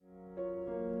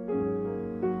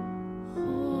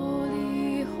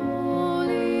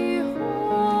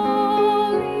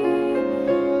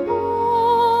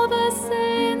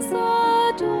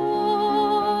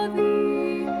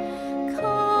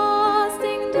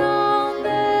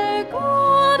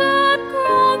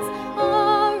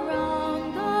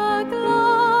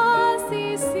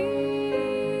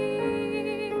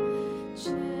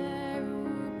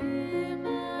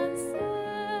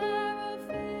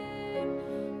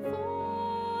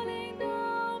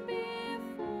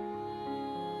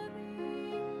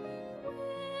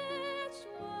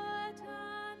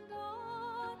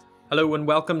Hello and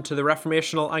welcome to the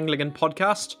Reformational Anglican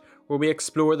podcast, where we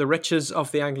explore the riches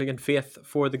of the Anglican faith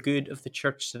for the good of the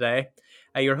church today.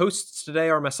 Your hosts today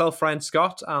are myself, Ryan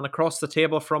Scott, and across the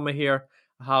table from me here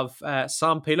I have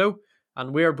Sam Pilo,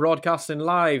 and we're broadcasting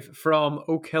live from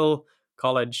Oak Hill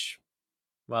College.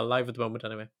 Well, live at the moment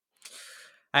anyway.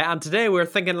 And today we're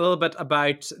thinking a little bit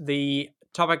about the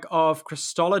topic of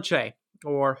Christology,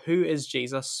 or who is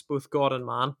Jesus, both God and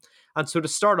man. And so to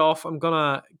start off, I'm going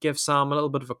to give Sam a little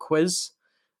bit of a quiz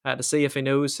to see if he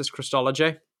knows his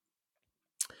Christology.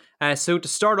 So to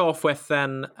start off with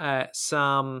then,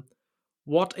 Sam,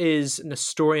 what is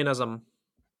Nestorianism?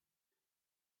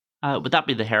 Would that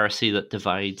be the heresy that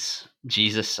divides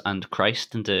Jesus and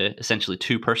Christ into essentially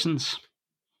two persons?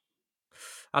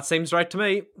 That seems right to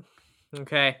me.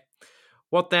 Okay.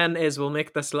 What then is, we'll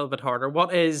make this a little bit harder,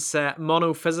 what is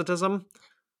monophysitism?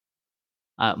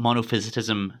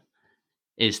 Monophysitism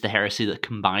is the heresy that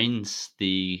combines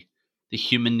the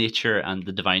human nature and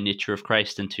the divine nature of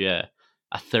Christ into a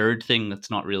third thing that's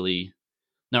not really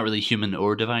human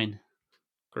or divine.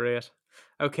 Great.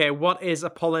 Okay, what is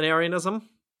Apollinarianism?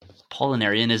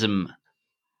 Apollinarianism,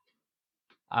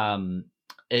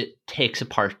 it takes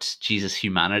apart Jesus'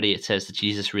 humanity. It says that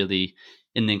Jesus really,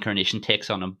 in the incarnation,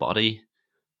 takes on a body.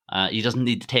 He doesn't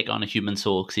need to take on a human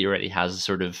soul because he already has a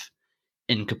sort of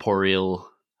incorporeal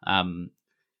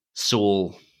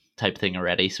soul type thing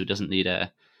already. So he doesn't need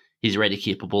he's already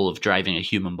capable of driving a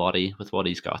human body with what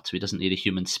he's got. So he doesn't need a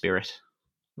human spirit.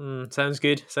 Sounds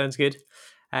good.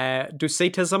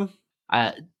 Docetism?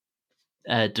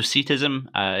 Docetism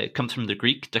comes from the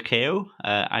Greek dokeo.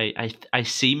 I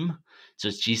seem. So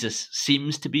Jesus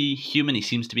seems to be human. He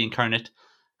seems to be incarnate,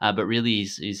 but really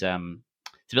he's it's a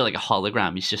bit like a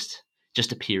hologram. He's just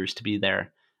appears to be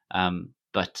there.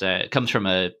 But it comes from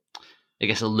a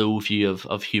low view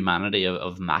of humanity,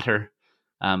 of matter.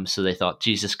 So they thought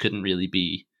Jesus couldn't really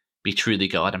be truly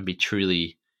God and be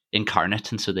truly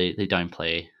incarnate, and so they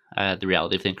downplay the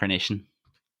reality of the incarnation.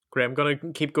 Great, I'm going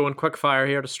to keep going quick fire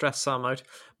here to stress Sam out.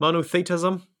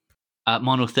 Monotheism?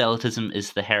 Monothelitism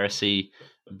is the heresy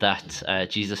that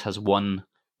Jesus has one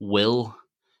will.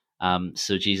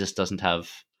 So Jesus doesn't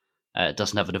have a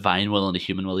divine will and a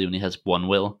human will. He only has one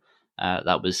will.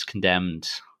 That was condemned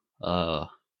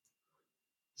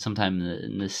sometime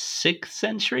in the 6th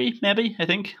century, maybe, I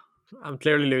think. I'm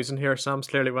clearly losing here. Sam's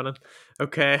clearly winning.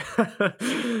 Okay.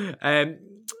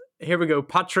 Here we go.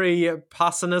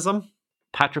 Patripassanism?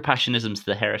 Patripassionism is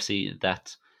the heresy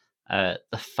that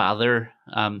the Father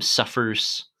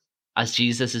suffers as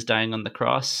Jesus is dying on the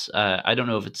cross. I don't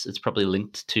know if it's probably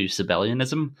linked to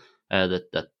Sabellianism,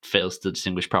 that fails to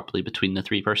distinguish properly between the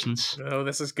three persons. Oh,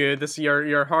 this is good.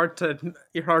 You're hard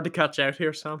to catch out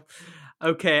here, Sam.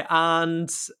 Okay,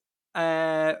 and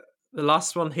the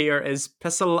last one here is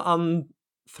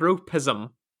Pissilanthropism.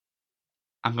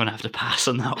 I'm going to have to pass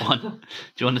on that one. Do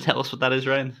you want to tell us what that is,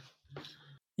 Ryan?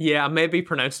 Yeah, I may be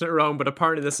pronouncing it wrong, but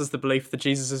apparently this is the belief that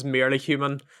Jesus is merely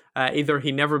human. Either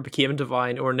he never became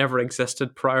divine or never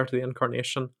existed prior to the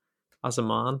incarnation as a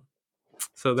man.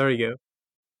 So there you go.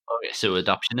 Okay, so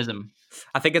adoptionism.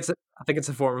 I think it's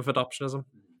a form of adoptionism.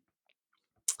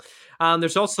 And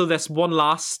there's also this one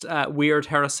last weird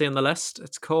heresy on the list.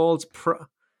 It's called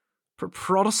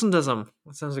Protestantism.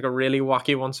 That sounds like a really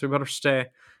wacky one, so we better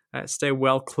stay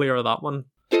well clear of that one.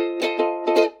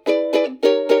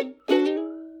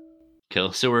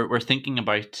 Cool. So we're thinking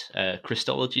about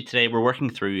Christology today. We're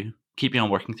keeping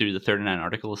on working through the 39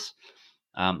 articles.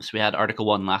 So we had Article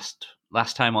 1 last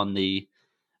time on the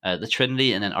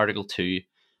Trinity, and then Article 2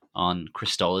 on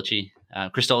Christology.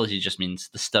 Christology just means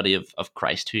the study of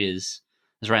Christ, who is,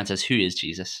 as Ryan says, who is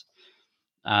Jesus.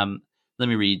 Let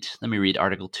me read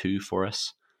Article 2 for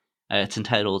us. It's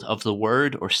entitled, "Of the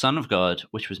Word or Son of God,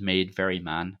 which was made very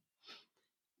man.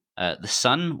 The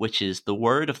Son, which is the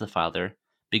Word of the Father,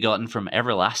 begotten from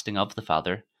everlasting of the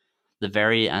Father, the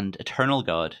very and eternal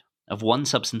God, of one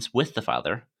substance with the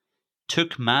Father,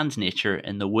 took man's nature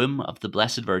in the womb of the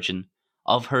Blessed Virgin,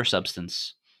 of her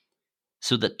substance,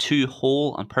 so that two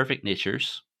whole and perfect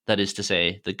natures, that is to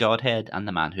say, the Godhead and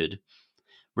the manhood,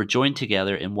 were joined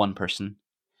together in one person,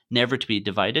 never to be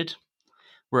divided,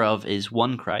 whereof is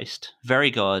one Christ,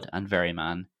 very God and very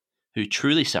man, who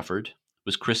truly suffered,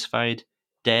 was crucified,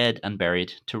 dead, and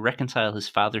buried, to reconcile his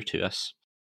Father to us,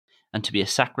 and to be a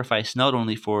sacrifice not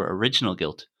only for original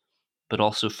guilt, but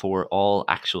also for all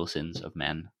actual sins of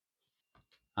men."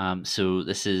 So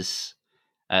this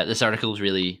article is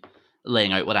really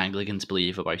laying out what Anglicans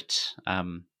believe about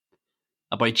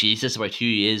Jesus, about who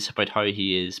he is, about how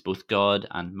he is both God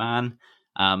and man,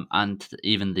 and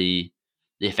even the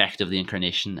effect of the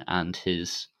incarnation and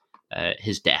his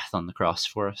death on the cross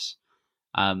for us.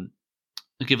 I'll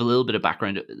give a little bit of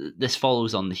background. This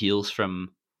follows on the heels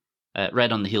from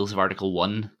right on the heels of Article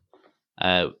 1.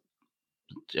 A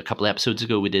couple of episodes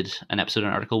ago, we did an episode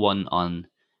on Article 1 on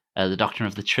the doctrine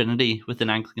of the Trinity within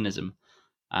Anglicanism.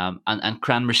 And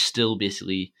Cranmer's still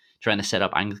basically trying to set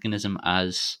up Anglicanism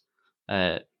as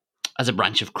a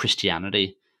branch of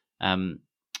Christianity,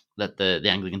 that the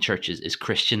Anglican Church is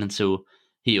Christian. And so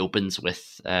he opens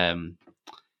with the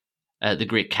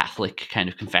great Catholic kind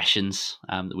of confessions,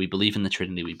 that we believe in the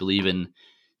Trinity, we believe in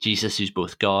Jesus, who's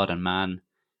both God and man.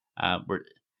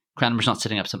 Cranmer's not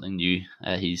setting up something new.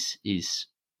 He's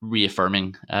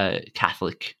reaffirming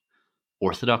Catholic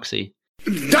orthodoxy.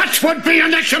 That would be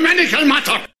an ecumenical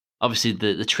matter. Obviously,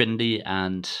 the Trinity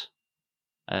and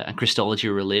Christology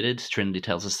are related. Trinity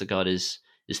tells us that God is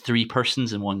three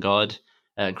persons in one God.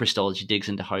 Christology digs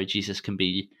into how Jesus can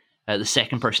be the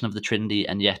second person of the Trinity,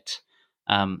 and yet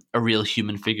a real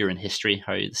human figure in history.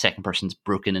 How the second person's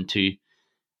broken into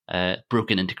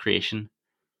creation.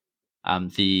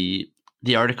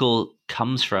 The article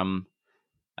comes from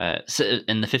so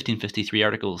in the 1553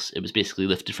 articles. It was basically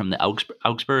lifted from the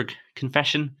Augsburg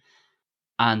Confession,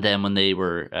 and then when they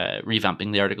were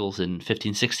revamping the articles in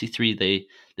 1563, they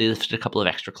lifted a couple of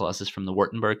extra clauses from the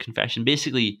Wurtemberg Confession.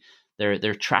 Basically,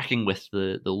 they're tracking with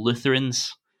the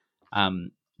Lutherans.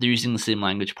 They're using the same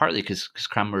language partly because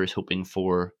Cranmer is hoping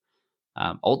for.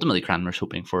 Ultimately, Cranmer's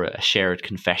hoping for a shared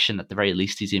confession. At the very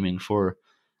least, he's aiming for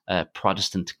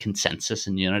Protestant consensus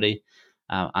and unity,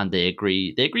 and they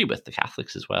agree. They agree with the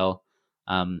Catholics as well.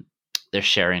 They're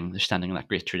standing in that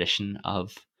great tradition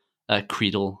of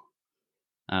creedal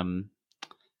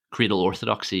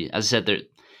orthodoxy. As I said,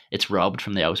 it's robbed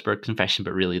from the Augsburg Confession,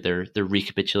 but really they're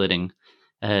recapitulating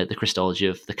the Christology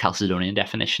of the Chalcedonian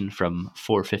definition from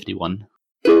 451.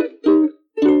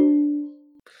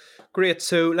 Great.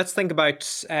 So let's think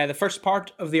about the first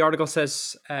part of the article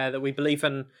says that we believe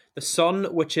in the Son,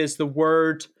 which is the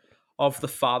Word of the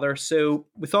Father. So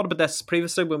we thought about this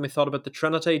previously when we thought about the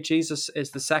Trinity. Jesus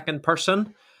is the second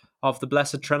person of the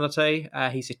Blessed Trinity.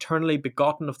 He's eternally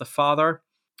begotten of the Father.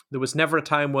 There was never a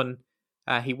time when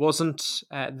he wasn't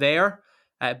there,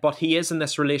 but he is in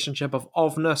this relationship of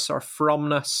ofness or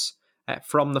fromness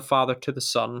from the Father to the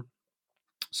Son.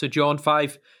 So John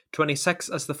 5:26,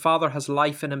 as the Father has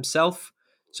life in himself,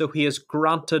 so he has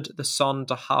granted the Son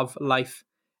to have life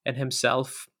in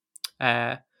himself.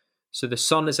 So the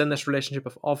Son is in this relationship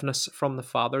of ofness from the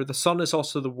Father. The Son is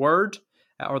also the Word,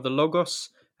 or the Logos,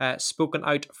 spoken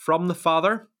out from the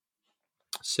Father.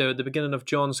 So at the beginning of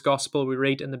John's Gospel, we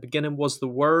read, in the beginning was the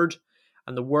Word,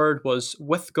 and the Word was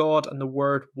with God, and the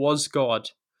Word was God.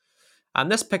 And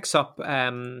this picks up,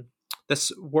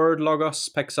 this word Logos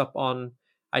picks up on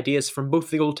ideas from both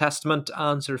the Old Testament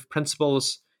and sort of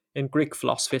principles in Greek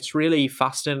philosophy. It's really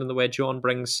fascinating the way John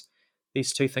brings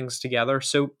these two things together.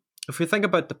 So if we think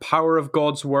about the power of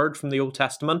God's word from the Old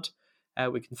Testament,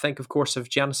 we can think, of course, of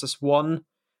Genesis 1.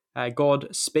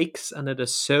 God speaks and it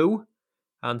is so.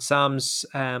 And Psalms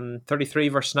 33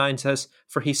 verse 9 says,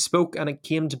 for he spoke and it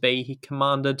came to be, he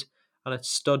commanded and it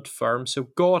stood firm. So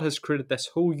God has created this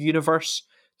whole universe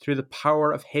through the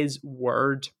power of his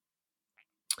word.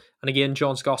 And again,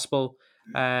 John's Gospel,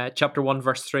 chapter 1,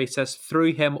 verse 3 says,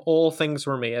 through him all things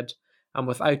were made, and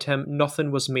without him nothing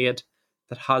was made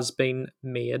that has been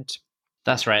made.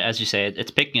 That's right. As you say, it's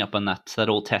picking up on that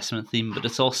Old Testament theme, but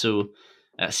it's also,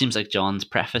 it seems like John's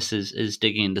preface is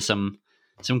digging into some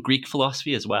Greek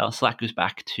philosophy as well. So that goes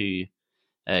back to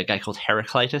a guy called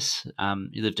Heraclitus.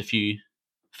 He lived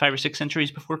 5 or 6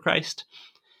 centuries before Christ.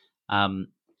 And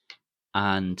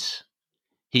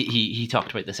he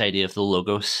talked about this idea of the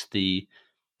Logos. He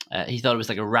thought it was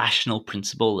like a rational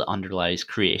principle that underlies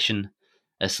creation.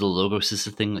 So the Logos is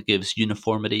the thing that gives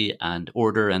uniformity and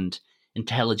order and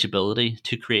intelligibility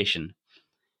to creation.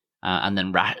 And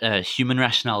then human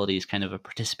rationality is kind of a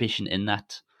participation in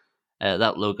that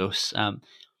Logos.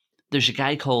 There's a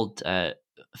guy called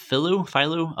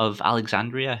Philo of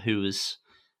Alexandria who was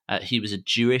he was a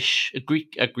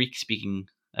Greek speaking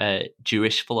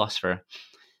Jewish philosopher.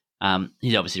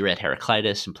 He'd obviously read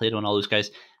Heraclitus and Plato and all those guys,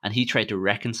 and he tried to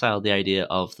reconcile the idea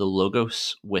of the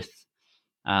Logos with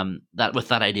that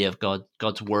idea of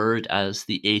God's word as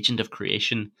the agent of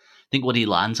creation. I think what he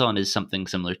lands on is something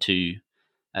similar to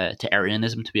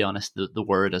Arianism, to be honest, the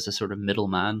word as a sort of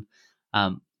middleman.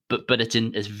 But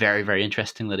it's very, very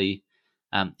interesting that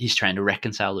he's trying to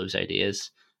reconcile those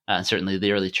ideas. And certainly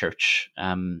the early church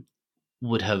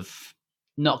would have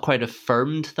not quite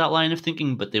affirmed that line of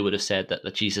thinking, but they would have said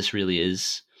that Jesus really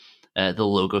is the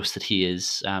Logos, that he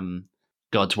is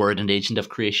God's word and agent of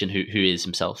creation, who is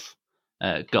himself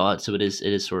God. So it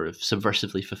is sort of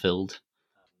subversively fulfilled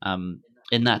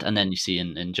in that. And then you see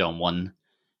in John 1,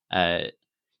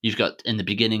 you've got in the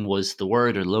beginning was the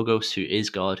Word or Logos, who is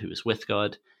God, who is with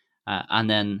God. And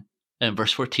then in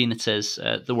verse 14, it says,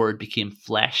 the Word became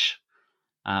flesh.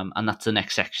 And that's the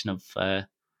next section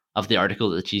of the article,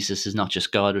 that Jesus is not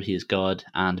just God, but he is God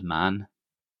and man.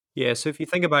 Yeah, so if you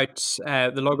think about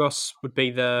the Logos would be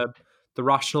the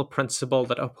rational principle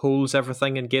that upholds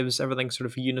everything and gives everything sort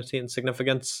of unity and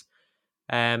significance.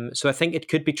 So I think it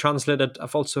could be translated.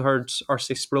 I've also heard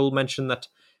R.C. Sproul mention that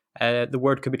the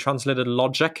word could be translated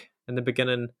logic. In the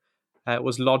beginning, it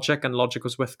was logic, and logic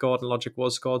was with God, and logic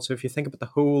was God. So if you think about the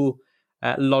whole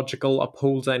logical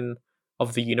upholding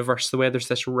of the universe, the way there's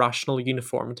this rational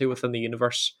uniformity within the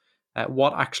universe,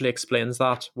 what actually explains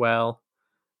that? Well,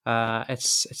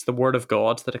 it's the word of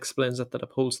God that explains it, that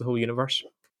upholds the whole universe.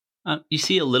 You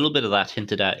see a little bit of that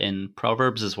hinted at in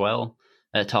Proverbs as well.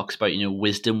 It talks about,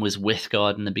 wisdom was with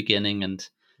God in the beginning, and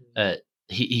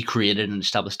he created and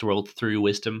established the world through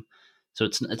wisdom. So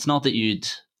it's not that you'd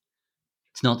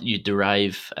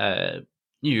derive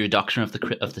your doctrine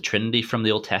of the Trinity from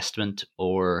the Old Testament,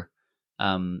 or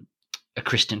a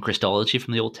Christian Christology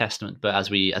from the Old Testament. But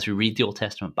as we read the Old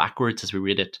Testament backwards, as we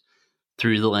read it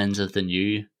through the lens of the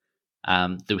New,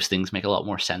 those things make a lot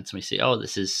more sense. And we say, oh,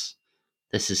 this is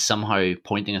somehow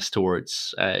pointing us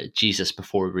towards Jesus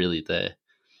before the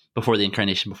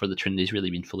incarnation, before the Trinity has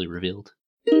really been fully revealed.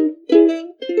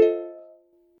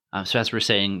 So as we're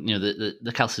saying,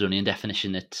 the Chalcedonian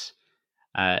definition, it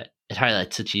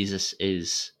highlights that Jesus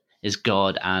is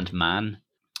God and man.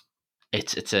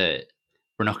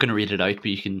 We're not going to read it out, but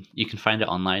you can find it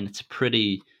online. It's a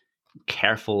pretty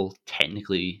careful,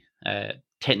 technically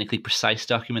precise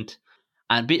document.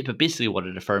 But basically what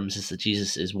it affirms is that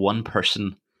Jesus is one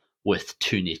person with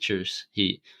two natures.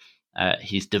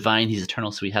 He's divine, he's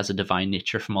eternal, so he has a divine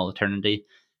nature from all eternity.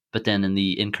 But then in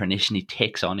the incarnation, he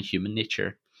takes on a human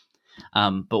nature.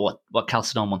 But what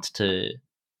Chalcedon wants to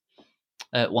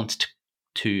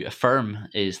affirm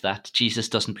is that Jesus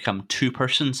doesn't become two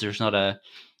persons. There's not a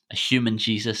human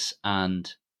Jesus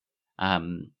and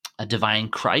a divine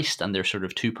Christ, and they're sort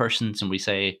of two persons. And we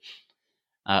say,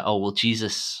 oh well,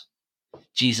 Jesus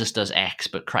does X,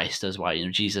 but Christ does Y.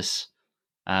 Jesus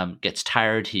gets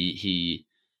tired. He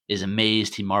is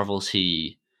amazed. He marvels.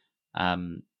 He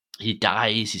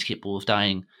dies. He's capable of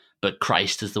dying. But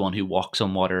Christ is the one who walks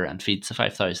on water and feeds the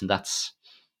 5,000. That's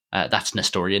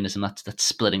Nestorianism. That's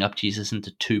splitting up Jesus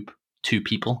into two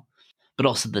people. But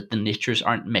also that the natures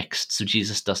aren't mixed. So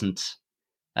Jesus doesn't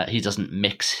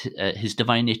mix his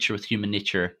divine nature with human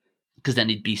nature, because then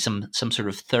he'd be some sort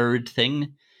of third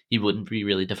thing. He wouldn't be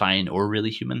really divine or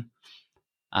really human.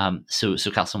 So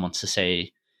Chalcedon wants to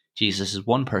say Jesus is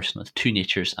one person with two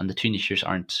natures, and the two natures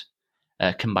aren't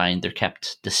combined; they're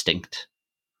kept distinct.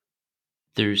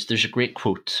 There's a great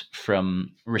quote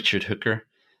from Richard Hooker.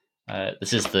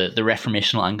 This is the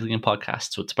Reformational Anglican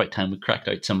podcast, so it's about time we cracked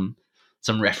out some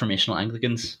Reformational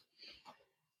Anglicans.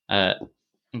 I'm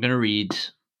going to read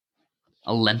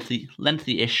a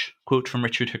lengthy-ish quote from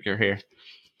Richard Hooker here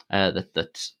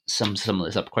that sums some of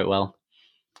this up quite well.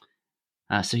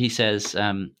 So he says,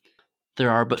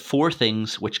 there are but four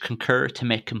things which concur to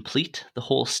make complete the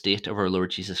whole state of our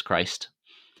Lord Jesus Christ,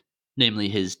 namely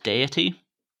his deity,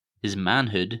 his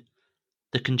manhood,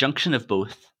 the conjunction of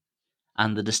both,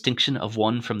 and the distinction of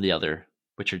one from the other,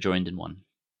 which are joined in one.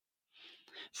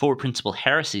 Four principal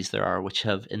heresies there are which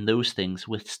have in those things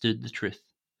withstood the truth.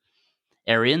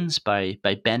 Arians by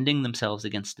bending themselves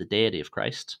against the deity of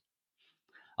Christ,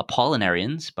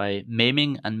 Apollinarians by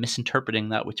maiming and misinterpreting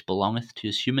that which belongeth to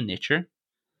his human nature,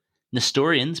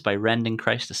 Nestorians by rending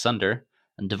Christ asunder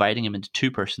and dividing him into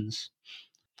two persons,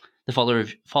 the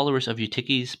followers of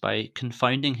Eutyches by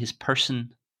confounding in his person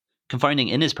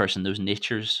those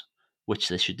natures which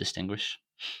they should distinguish.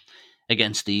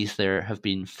 Against these there have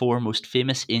been four most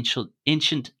famous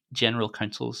ancient general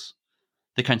councils: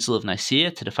 the Council of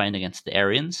Nicaea to define against the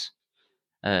Arians,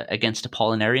 against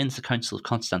Apollinarians the Council of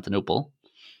Constantinople,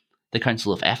 the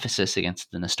Council of Ephesus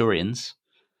against the Nestorians,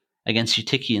 against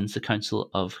Eutychians the Council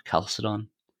of Chalcedon.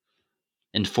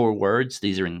 In four words,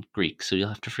 these are in Greek, so you'll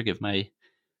have to forgive my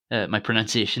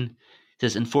pronunciation. It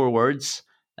says in four words,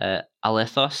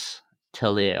 alethos,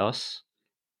 teleos,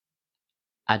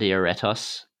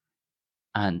 adiaretos,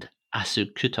 and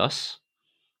asukoutos,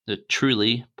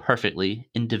 truly, perfectly,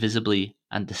 indivisibly,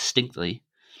 and distinctly.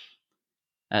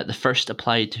 The first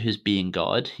applied to his being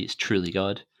God, he is truly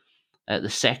God. The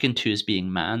second to his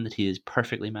being man, that he is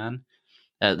perfectly man.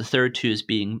 The third to his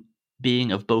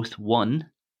being of both one,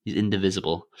 he's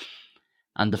indivisible.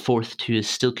 And the fourth to his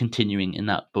still continuing in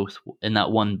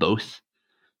that one both,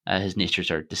 his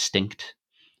natures are distinct.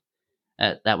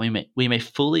 that we may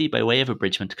fully, by way of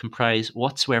abridgment, comprise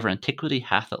whatsoever antiquity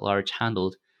hath at large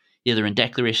handled, either in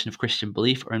declaration of Christian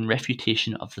belief or in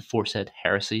refutation of the foresaid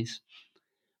heresies,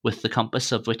 with the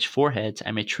compass of which foreheads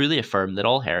I may truly affirm that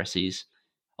all heresies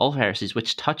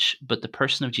which touch but the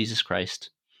person of Jesus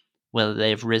Christ, whether they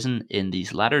have risen in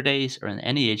these latter days or in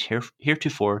any age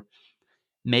heretofore,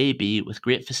 may be with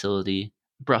great facility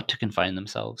brought to confine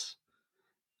themselves.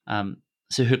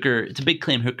 So Hooker, it's a big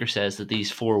claim. Hooker says that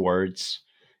these four words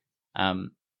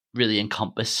really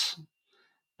encompass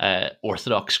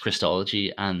orthodox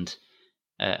Christology and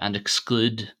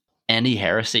exclude any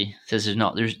heresy. Says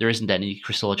there isn't any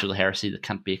Christological heresy that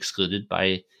can't be excluded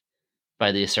by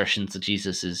the assertions that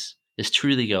Jesus is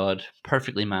truly God,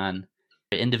 perfectly man,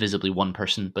 indivisibly one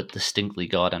person, but distinctly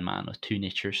God and man with two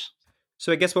natures.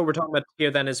 So I guess what we're talking about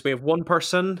here then is we have one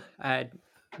person, the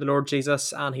Lord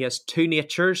Jesus, and he has two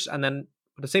natures. And then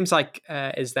what it seems like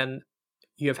is then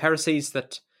you have heresies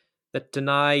that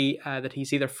deny that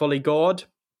he's either fully God,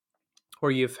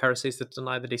 or you have heresies that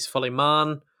deny that he's fully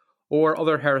man, or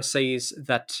other heresies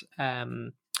that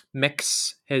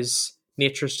mix his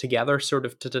natures together, sort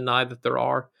of to deny that there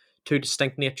are two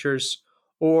distinct natures.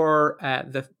 Or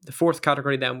the fourth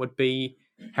category then would be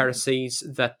heresies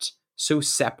that so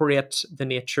separate the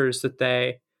natures that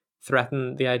they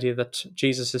threaten the idea that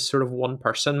Jesus is sort of one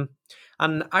person.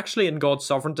 And actually, in God's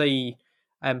sovereignty,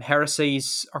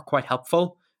 heresies are quite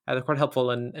helpful. They're quite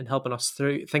helpful in helping us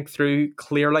think through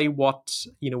clearly what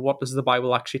does the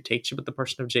Bible actually teach about the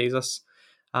person of Jesus.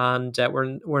 And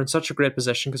we're in such a great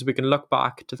position because we can look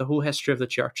back to the whole history of the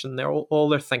church and all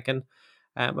their thinking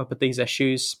about these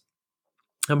issues,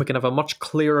 and we can have a much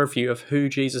clearer view of who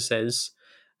Jesus is,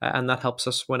 and that helps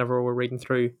us whenever we're reading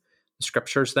through the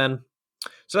scriptures then.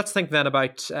 So let's think then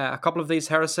about a couple of these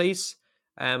heresies.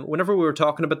 Whenever we were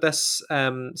talking about this,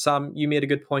 Sam, you made a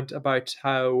good point about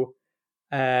how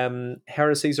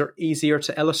heresies are easier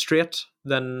to illustrate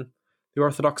than the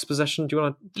Orthodox position. Do you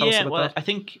want to tell us about that? I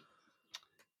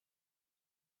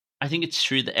think it's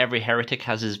true that every heretic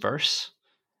has his verse,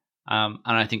 and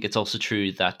I think it's also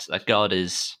true that God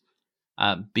is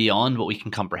beyond what we can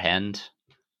comprehend.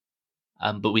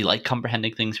 But we like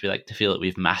comprehending things. We like to feel that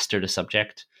we've mastered a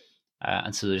subject,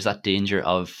 and so there's that danger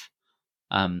of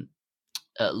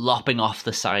lopping off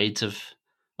the sides of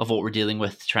what we're dealing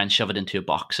with to try and shove it into a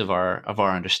box of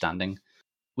our understanding.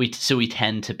 We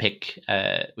tend to pick.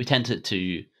 We tend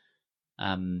to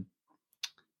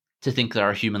think that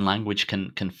our human language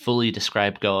can fully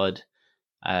describe God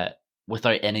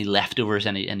without any leftovers,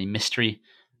 any mystery,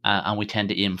 and we tend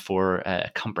to aim for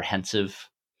a comprehensive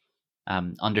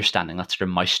understanding, that sort of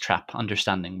mousetrap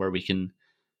understanding, where we can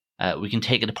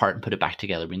take it apart and put it back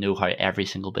together. We know how every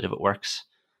single bit of it works,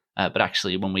 but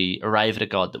actually, when we arrive at a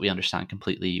God that we understand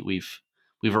completely, we've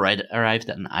arrived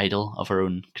at an idol of our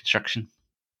own construction.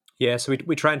 Yeah, so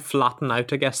we try and flatten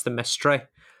out, I guess, the mystery,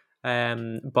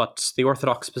 but the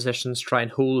Orthodox positions try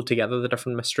and hold together the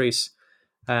different mysteries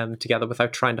together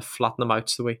without trying to flatten them out,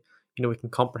 so we can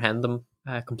comprehend them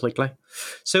completely.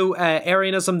 So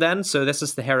Arianism then, so this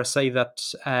is the heresy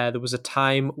that there was a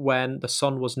time when the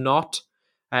Son was not,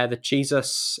 that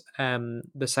Jesus,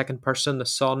 the second person, the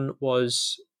Son,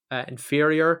 was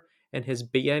inferior in his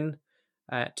being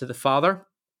to the Father.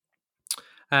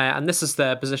 And this is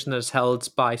the position that is held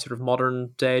by sort of modern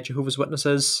day Jehovah's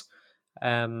Witnesses,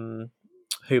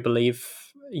 who believe,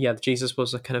 that Jesus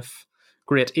was a kind of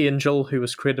great angel who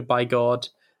was created by God,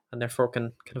 and therefore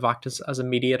can kind of act as a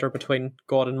mediator between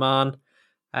God and man.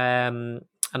 And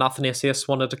Athanasius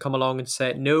wanted to come along and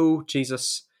say, no,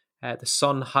 Jesus, the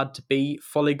Son, had to be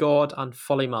fully God and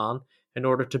fully man in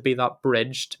order to be that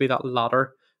bridge, to be that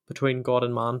ladder between God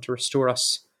and man, to restore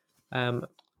us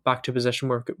back to a position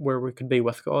where we could be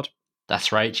with God.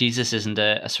 That's right. Jesus isn't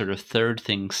a sort of third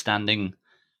thing standing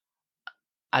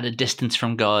at a distance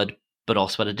from God, but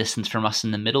also at a distance from us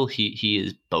in the middle. He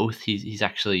is both. He's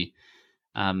actually...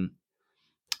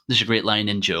 there's a great line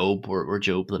in Job where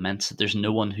Job laments that there's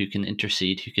no one who can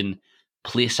intercede, who can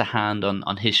place a hand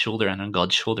on his shoulder and on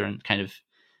God's shoulder and kind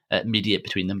of mediate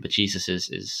between them. But Jesus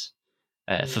is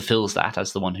fulfills that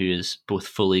as the one who is both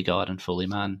fully God and fully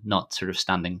man, not sort of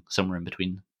standing somewhere in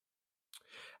between.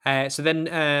 So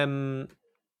then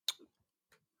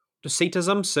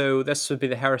Docetism, so this would be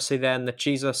the heresy then that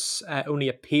Jesus only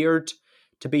appeared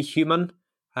to be human.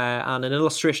 And an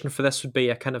illustration for this would be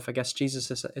a kind of, I guess,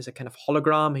 Jesus is a kind of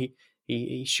hologram.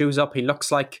 He shows up, he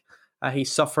looks like he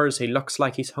suffers, he looks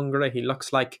like he's hungry, he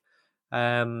looks like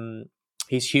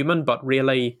he's human, but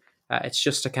really it's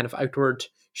just a kind of outward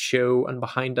show, and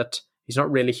behind it, he's not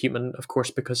really human, of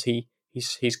course, because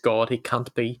he's God. He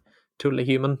can't be totally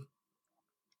human.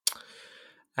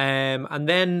 And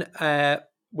then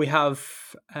we have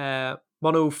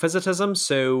monophysitism.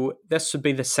 So this would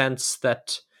be the sense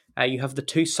that you have the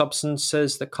two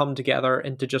substances that come together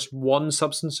into just one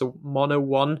substance, so mono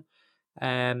one.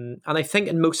 And I think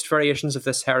in most variations of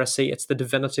this heresy, it's the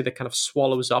divinity that kind of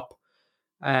swallows up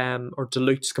or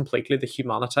dilutes completely the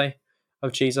humanity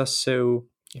of Jesus. So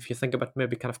if you think about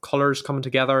maybe kind of colors coming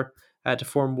together to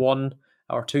form one,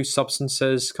 or two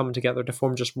substances coming together to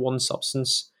form just one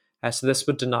substance. So this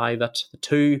would deny that the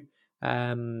two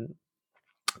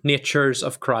natures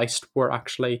of Christ were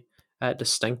actually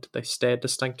distinct. They stayed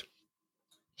distinct.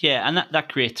 Yeah, and that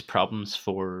creates problems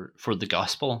for the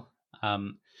gospel.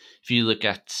 If you look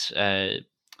at the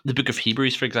book of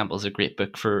Hebrews, for example, is a great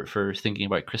book for thinking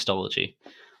about Christology.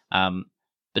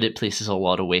 But it places a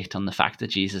lot of weight on the fact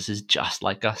that Jesus is just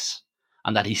like us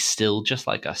and that he's still just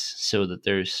like us, so that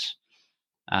there's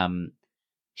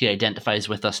he identifies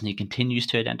with us and he continues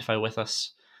to identify with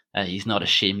us. He's not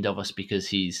ashamed of us because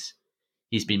he's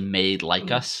been made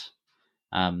like us.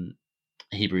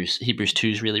 Hebrews 2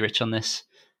 is really rich on this.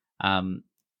 And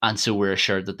so we're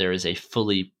assured that there is a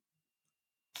fully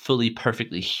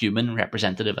perfectly human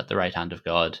representative at the right hand of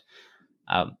God.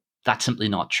 That's simply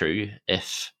not true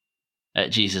if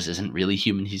Jesus isn't really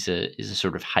human. He's a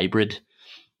sort of hybrid.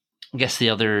 I guess the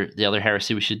other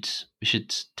heresy we should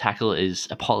tackle is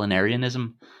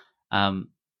Apollinarianism.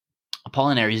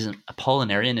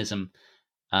 Apollinarianism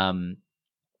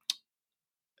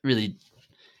really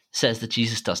says that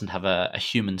Jesus doesn't have a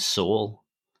human soul.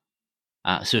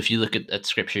 So if you look at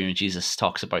scripture, Jesus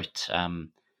talks about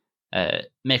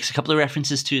makes a couple of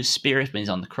references to his spirit when he's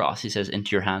on the cross. He says,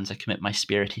 "Into your hands I commit my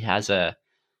spirit." He has a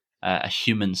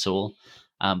human soul,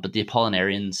 but the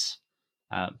Apollinarians,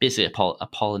 basically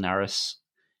Apollinaris,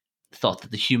 thought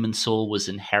that the human soul was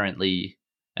inherently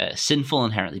sinful,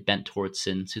 inherently bent towards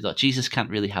sin. So he thought Jesus can't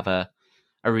really have a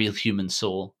real human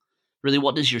soul. Really,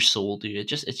 what does your soul do?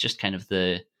 It's just kind of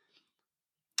the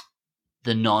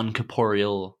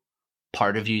non-corporeal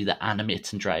part of you that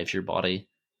animates and drives your body.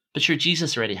 But sure,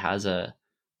 Jesus already has a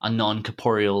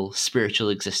non-corporeal spiritual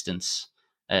existence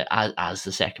as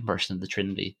the second person of the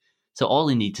Trinity. So all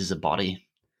he needs is a body.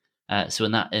 So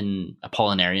in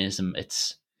Apollinarianism,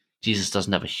 it's Jesus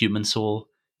doesn't have a human soul.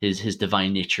 His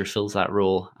divine nature fills that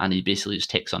role, and he basically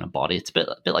just takes on a body. It's a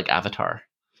bit like Avatar,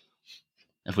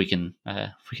 if we can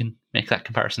make that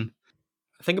comparison.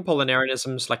 I think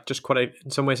Apollinarianism is like just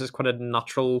in some ways, it's quite a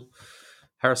natural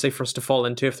heresy for us to fall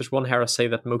into. If there's one heresy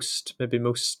that most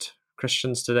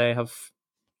Christians today have,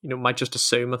 might just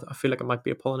assume, I feel like it might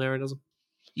be Apollinarianism.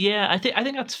 Yeah, I think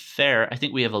that's fair. I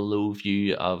think we have a low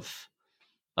view of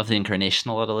the incarnation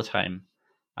a lot of the time.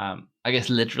 I guess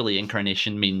literally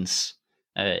incarnation means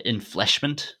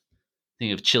enfleshment.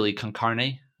 Think of chili con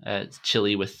carne,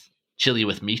 chili with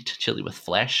meat, chili with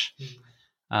flesh.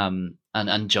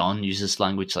 And John uses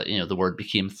language like, the word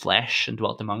became flesh and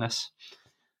dwelt among us.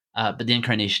 But the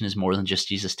incarnation is more than just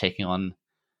Jesus taking on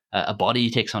a body.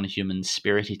 He takes on a human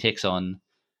spirit. He takes on,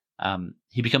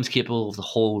 he becomes capable of the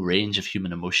whole range of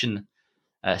human emotion.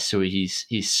 So he's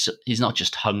not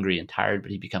just hungry and tired,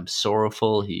 but he becomes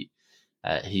sorrowful.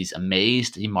 He's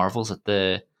amazed. He marvels at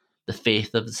the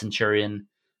faith of the centurion.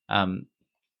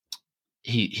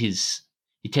 He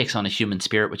takes on a human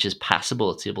spirit, which is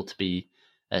passible. It's able to be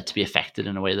affected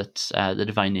in a way that the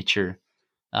divine nature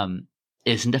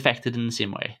isn't affected in the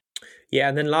same way. Yeah,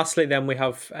 and then lastly, then we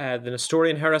have the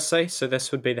Nestorian heresy. So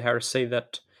this would be the heresy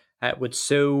that would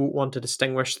so want to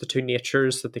distinguish the two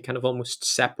natures that they kind of almost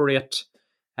separate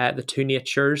the two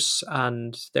natures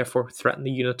and therefore threaten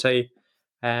the unity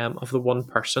of the one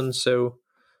person. So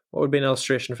what would be an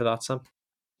illustration for that, Sam?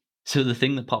 So the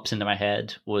thing that pops into my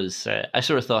head was I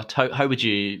sort of thought, how would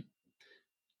you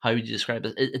describe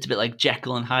it? It's a bit like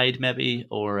Jekyll and Hyde, maybe,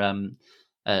 or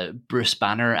Bruce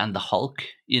Banner and the Hulk.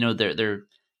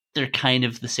 They're kind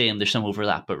of the same. There's some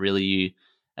overlap, but really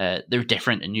they're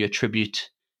different, and you attribute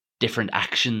different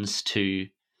actions to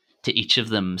each of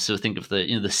them. So think of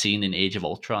the scene in Age of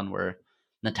Ultron where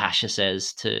Natasha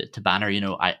says to Banner,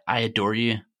 I adore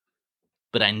you,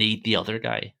 but I need the other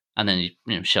guy. And then he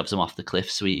shoves him off the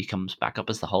cliff, so he comes back up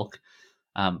as the Hulk.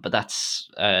 But that's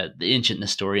the ancient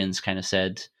Nestorians kind of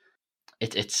said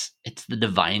it's the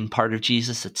divine part of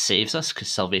Jesus that saves us, because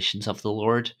salvation's of the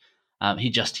Lord. He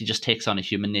just takes on a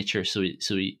human nature, so it's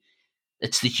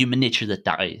the human nature that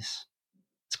dies.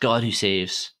 It's God who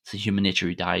saves. It's the human nature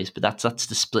who dies. But that's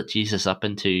to split Jesus up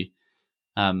into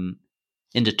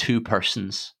two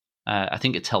persons. I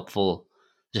think it's helpful.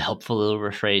 It's a helpful little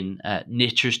refrain.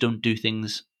 Natures don't do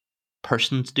things.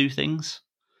 Persons do things.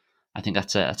 I think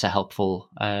that's a helpful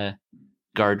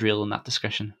guardrail in that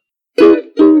discussion.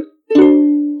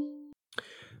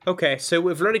 Okay, so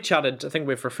we've already chatted, I think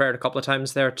we've referred a couple of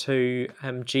times there to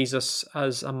Jesus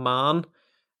as a man.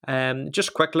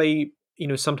 Just quickly,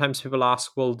 sometimes people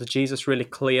ask, well, did Jesus really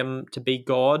claim to be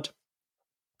God?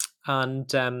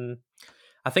 And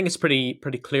I think it's pretty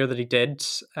clear that he did.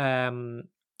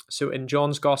 So in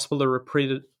John's Gospel, the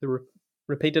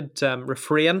repeated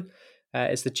refrain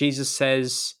is that Jesus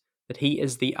says that he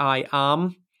is the I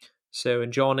am. So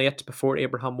in John 8, before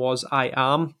Abraham was, I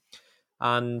am.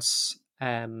 And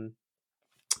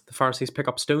the Pharisees pick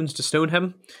up stones to stone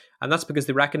him. And that's because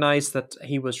they recognize that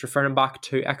he was referring back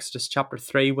to Exodus chapter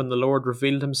 3 when the Lord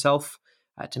revealed himself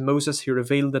to Moses. He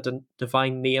revealed the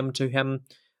divine name to him.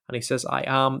 And he says, I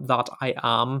am that I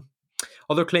am.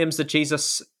 Other claims that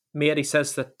Jesus made, he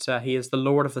says that he is the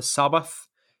Lord of the Sabbath.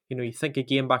 You think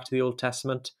again back to the Old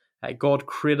Testament. God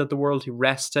created the world. He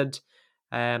rested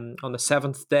on the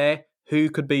seventh day. Who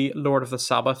could be Lord of the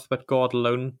Sabbath but God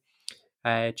alone?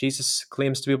 Jesus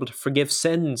claims to be able to forgive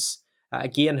sins.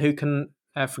 Again, who can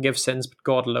forgive sins but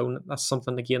God alone? That's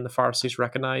something, again, the Pharisees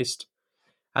recognized.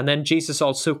 And then Jesus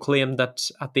also claimed that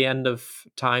at the end of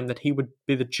time that he would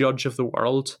be the judge of the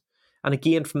world. And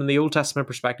again, from the Old Testament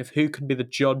perspective, who can be the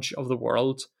judge of the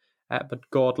world but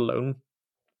God alone?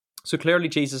 So clearly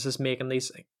Jesus is making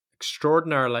these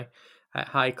extraordinarily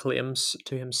high claims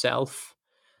to himself.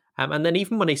 And then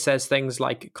even when he says things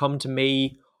like, come to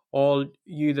me, all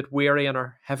you that weary and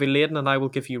are heavy laden, and I will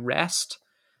give you rest.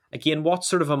 Again, what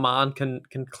sort of a man can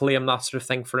claim that sort of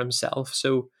thing for himself?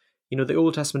 So, the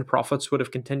Old Testament prophets would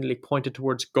have continually pointed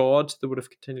towards God. They would have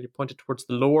continually pointed towards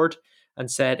the Lord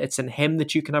and said, it's in him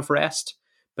that you can have rest.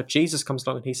 But Jesus comes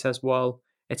along and he says, well,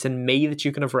 it's in me that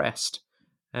you can have rest.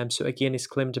 So again, he's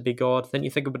claimed to be God. Then you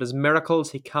think about his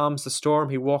miracles. He calms the storm.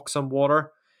 He walks on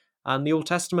water. And the Old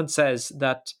Testament says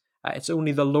that it's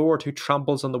only the Lord who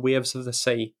tramples on the waves of the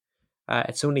sea.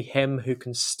 It's only him who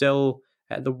can still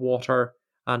the water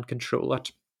and control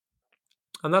it.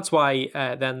 And that's why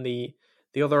then the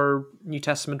other New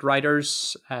Testament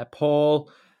writers, Paul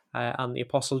and the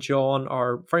Apostle John,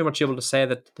 are very much able to say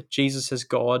that Jesus is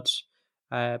God.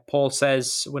 Paul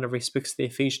says, whenever he speaks to the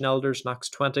Ephesian elders in Acts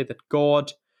 20, that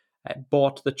God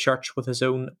bought the church with his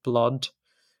own blood.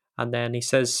 And then he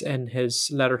says in his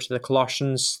letter to the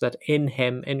Colossians that in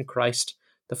him, in Christ,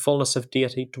 the fullness of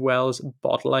deity dwells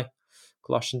bodily.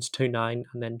 Colossians 2:9.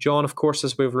 And then John, of course,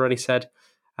 as we've already said,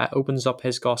 opens up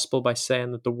his gospel by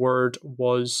saying that the Word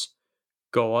was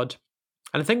God.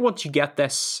 And I think once you get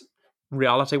this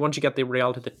reality, once you get the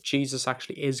reality that Jesus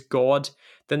actually is God,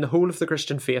 then the whole of the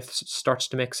Christian faith starts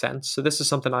to make sense. So this is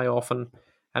something I often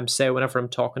say whenever I'm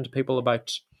talking to people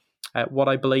about what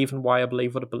I believe and why I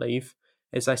believe what I believe,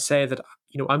 is I say that,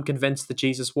 I'm convinced that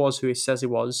Jesus was who he says he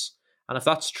was. And if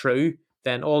that's true,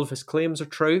 then all of his claims are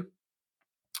true.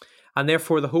 And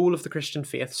therefore, the whole of the Christian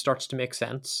faith starts to make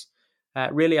sense.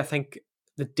 Really, I think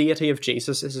the deity of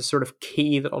Jesus is a sort of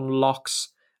key that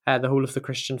unlocks the whole of the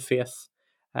Christian faith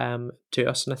to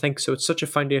us. And I think so. It's such a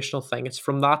foundational thing. It's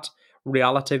from that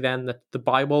reality then that the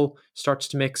Bible starts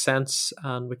to make sense,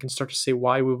 and we can start to see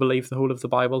why we believe the whole of the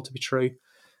Bible to be true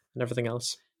and everything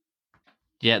else.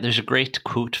 Yeah, there's a great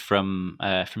quote from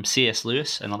C.S.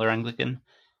 Lewis, another Anglican,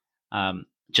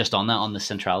 just on that, on the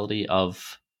centrality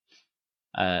of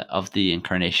the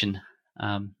incarnation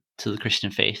to the Christian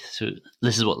faith. So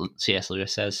this is what C.S.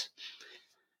 Lewis says.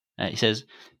 He says,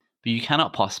 "But you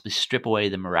cannot possibly strip away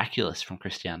the miraculous from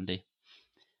Christianity,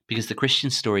 because the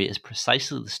Christian story is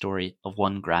precisely the story of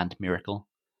one grand miracle.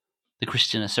 The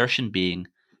Christian assertion being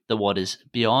that what is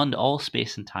beyond all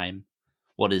space and time,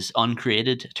 what is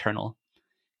uncreated, eternal,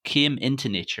 came into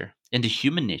nature, into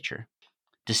human nature,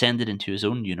 descended into his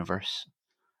own universe,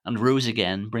 and rose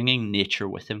again, bringing nature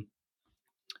with him.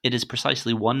 It is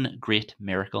precisely one great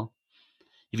miracle.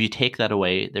 If you take that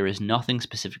away, there is nothing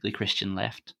specifically Christian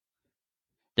left.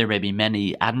 There may be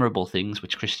many admirable things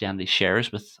which Christianity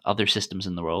shares with other systems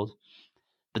in the world,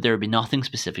 but there will be nothing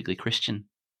specifically Christian.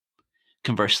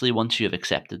 Conversely, once you have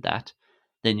accepted that,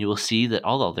 then you will see that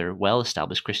all other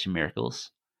well-established Christian miracles,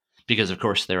 because of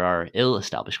course there are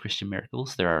ill-established Christian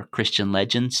miracles, there are Christian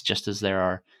legends just as there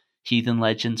are heathen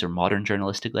legends or modern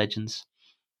journalistic legends,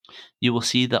 you will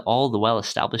see that all the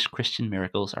well-established Christian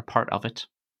miracles are part of it,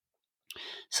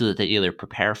 so that they either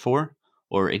prepare for,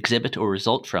 or exhibit or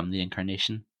result from the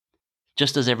incarnation,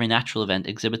 just as every natural event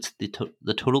exhibits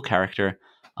the total character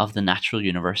of the natural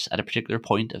universe at a particular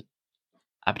point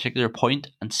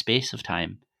and space of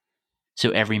time.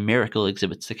 So every miracle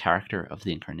exhibits the character of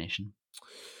the incarnation."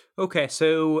 Okay,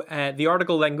 so the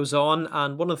article then goes on,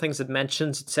 and one of the things it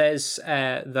mentions, it says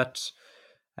that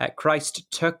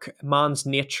Christ took man's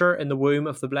nature in the womb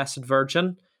of the Blessed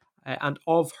Virgin and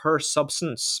of her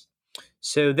substance.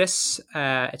 So this,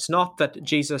 it's not that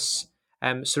Jesus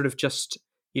sort of just,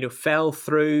 fell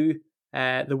through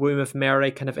the womb of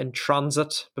Mary kind of in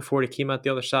transit before he came out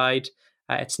the other side.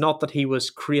 It's not that he was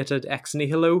created ex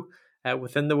nihilo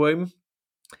within the womb.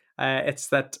 It's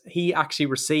that he actually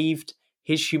received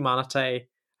his humanity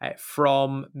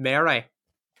from Mary.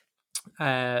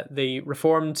 The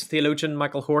Reformed theologian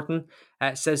Michael Horton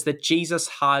says that Jesus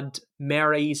had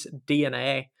Mary's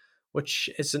DNA, which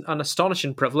is an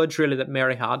astonishing privilege, really, that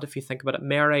Mary had. If you think about it,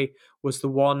 Mary was the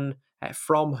one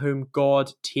from whom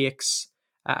God takes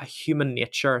human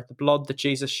nature. The blood that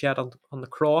Jesus shed on the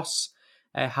cross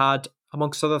had,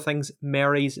 amongst other things,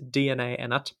 Mary's DNA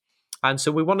in it. And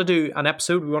so we want to do an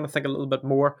episode. We want to think a little bit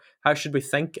more. How should we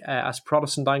think as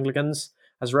Protestant Anglicans,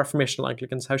 as Reformational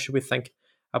Anglicans? How should we think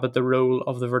about the role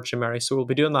of the Virgin Mary? So we'll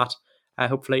be doing that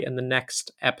hopefully in the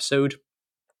next episode.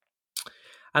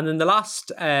 And then the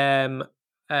last, not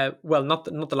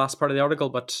the last part of the article,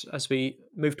 but as we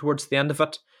move towards the end of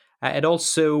it, it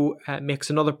also makes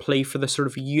another plea for the sort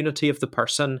of unity of the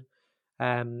person.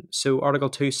 So Article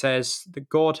 2 says, the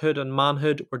godhood and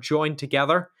manhood were joined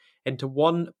together into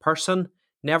one person,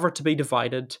 never to be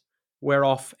divided,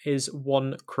 whereof is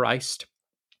one Christ.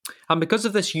 And because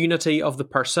of this unity of the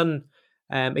person,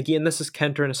 again, this is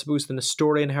countering, I suppose, the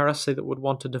Nestorian heresy that would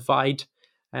want to divide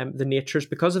the natures.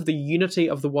 Because of the unity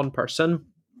of the one person,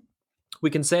 we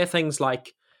can say things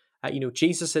like,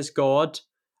 Jesus is God,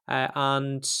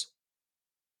 and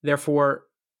therefore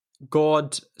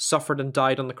God suffered and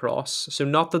died on the cross. So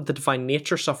not that the divine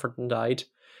nature suffered and died.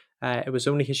 It was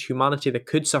only his humanity that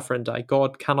could suffer and die.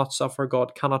 God cannot suffer,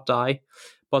 God cannot die.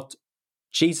 But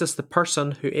Jesus, the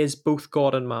person who is both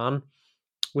God and man,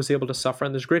 was able to suffer.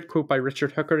 And there's a great quote by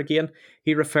Richard Hooker again.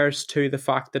 He refers to the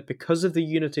fact that because of the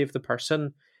unity of the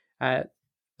person, the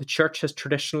church has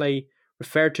traditionally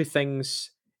referred to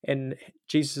things in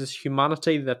Jesus'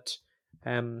 humanity that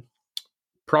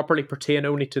properly pertain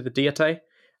only to the deity,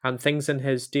 and things in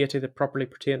his deity that properly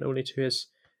pertain only to his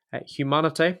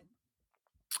humanity.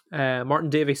 Martin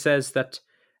Davey says that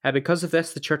because of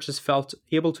this, the church has felt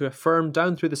able to affirm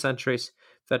down through the centuries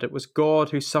that it was God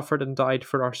who suffered and died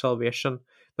for our salvation.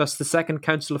 Thus, the Second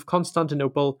Council of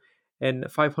Constantinople in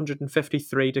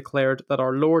 553 declared that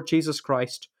our Lord Jesus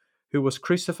Christ, who was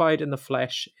crucified in the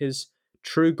flesh, is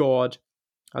true God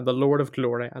and the Lord of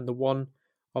glory and the one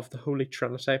of the Holy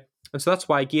Trinity. And so that's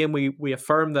why, again, we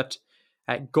affirm that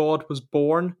God was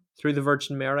born through the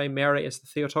Virgin Mary. Mary is the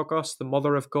Theotokos, the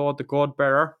mother of God, the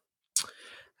God-bearer.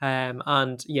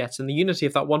 And yes, in the unity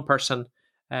of that one person,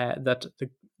 that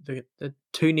the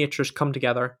two natures come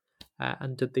together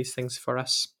and did these things for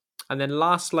us. And then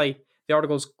lastly, the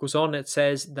article goes on, it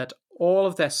says that all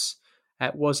of this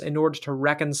was in order to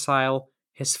reconcile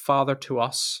his Father to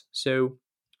us. So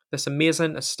this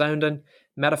amazing, astounding,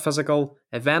 metaphysical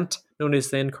event known as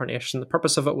the Incarnation, the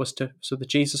purpose of it was so that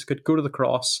Jesus could go to the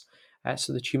cross,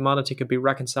 so that humanity could be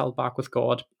reconciled back with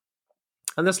God.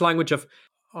 And this language of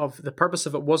the purpose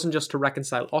of it wasn't just to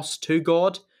reconcile us to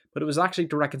God, but it was actually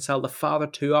to reconcile the Father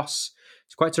to us.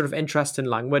 It's quite sort of interesting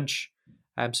language.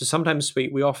 So sometimes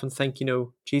we often think,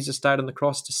 Jesus died on the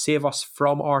cross to save us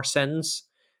from our sins.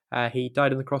 He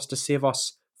died on the cross to save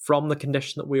us from the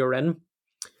condition that we are in.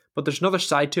 But there's another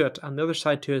side to it, and the other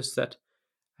side to it is that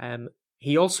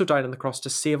he also died on the cross to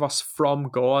save us from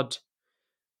God,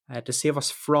 to save us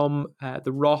from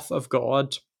the wrath of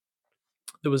God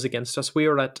that was against us.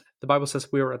 The Bible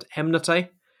says we were at enmity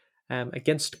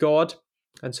against God.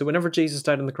 And so whenever Jesus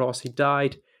died on the cross, he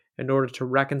died in order to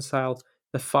reconcile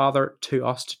the Father to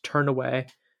us, to turn away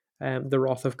the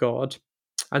wrath of God.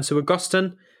 And so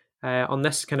Augustine, on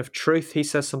this kind of truth, he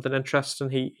says something interesting.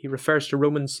 He refers to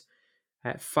Romans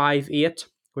 5:8,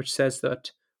 which says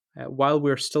that while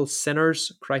we're still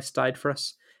sinners, Christ died for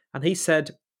us. And he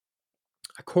said,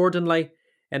 accordingly,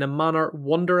 in a manner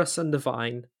wondrous and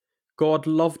divine, God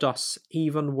loved us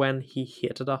even when he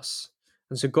hated us.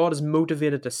 And so God is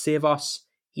motivated to save us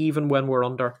even when we're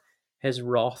under his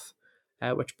wrath,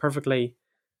 which perfectly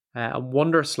and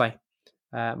wondrously,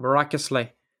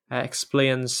 miraculously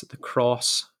explains the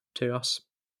cross to us.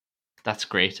 That's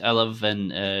great. I love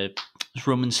in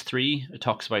Romans 3, it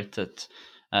talks about that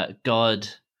God,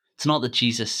 it's not that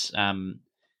Jesus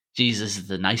is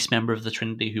the nice member of the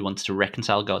Trinity who wants to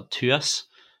reconcile God to us.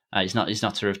 He's not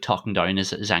sort of talking down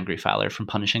his angry Father from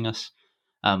punishing us,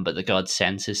 but that God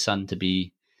sends his Son to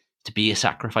be a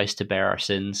sacrifice to bear our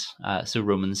sins. So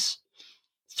Romans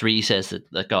 3 says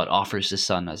that God offers his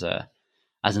Son as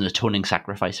an atoning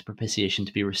sacrifice, a propitiation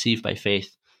to be received by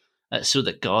faith, so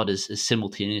that God is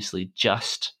simultaneously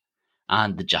just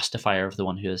and the justifier of the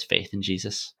one who has faith in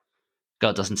Jesus.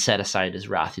 God doesn't set aside his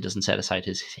wrath. He doesn't set aside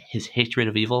his hatred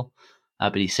of evil,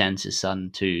 but he sends his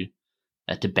son to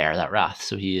bear that wrath.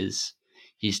 So he's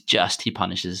just. He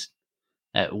punishes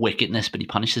wickedness, but he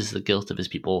punishes the guilt of his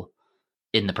people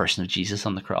in the person of Jesus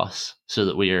on the cross, so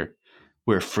that we're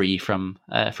free from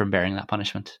bearing that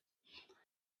punishment.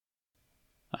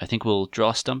 I think we'll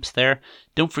draw stumps there.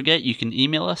 Don't forget, you can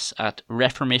email us at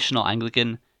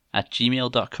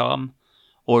reformationalanglican@gmail.com,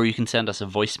 or you can send us a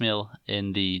voicemail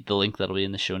in the link that'll be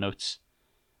in the show notes.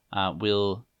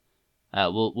 We'll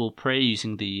pray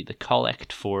using the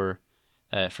collect for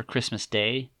Christmas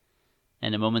Day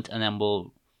in a moment, and then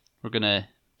we're gonna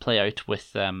play out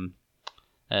with "O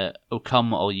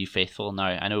Come All You Faithful." Now,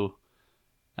 I know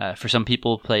for some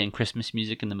people playing Christmas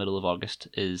music in the middle of August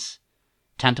is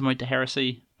tantamount to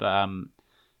heresy, but I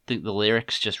think the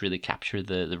lyrics just really capture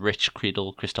the rich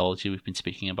creedal Christology we've been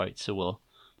speaking about, so we'll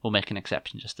make an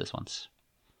exception just this once.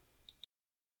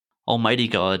 Almighty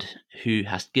God, who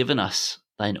hast given us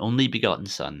thine only begotten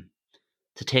Son,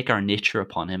 to take our nature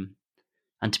upon him,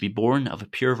 and to be born of a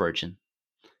pure virgin,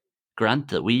 grant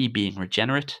that we, being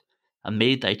regenerate, and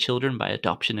made thy children by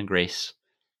adoption and grace,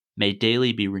 may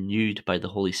daily be renewed by the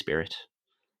Holy Spirit.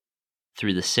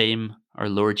 Through the same our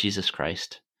Lord Jesus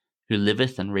Christ, who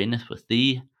liveth and reigneth with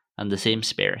thee and the same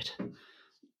Spirit,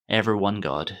 ever one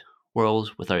God,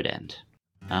 world without end.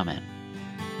 Amen.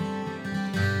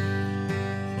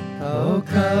 O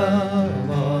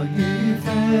come, all ye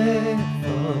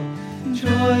faithful,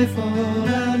 joyful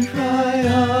and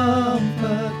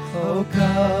triumphant. O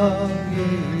come ye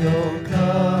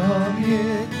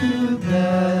to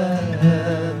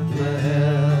Bethlehem.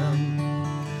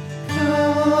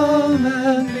 Come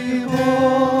and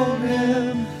behold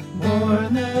him,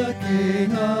 born the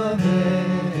King of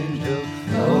angels.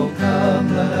 O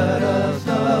come, let us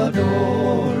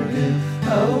adore him.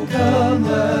 O come,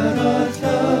 let us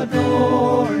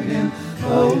adore him.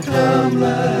 O come,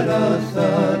 let us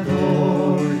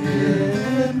adore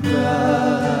him,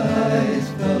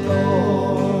 Christ the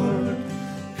Lord.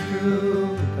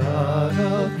 True God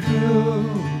of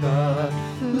true God,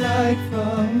 light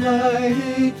from light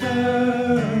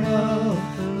eternal,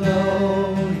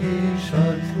 lo, he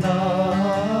shuns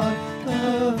not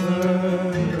the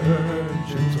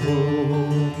Virgin's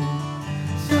womb.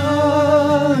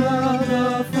 Son of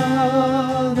the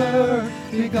Father,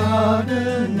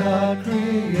 begotten, not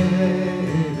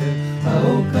created.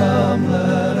 Oh, come,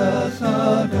 let us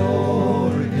adore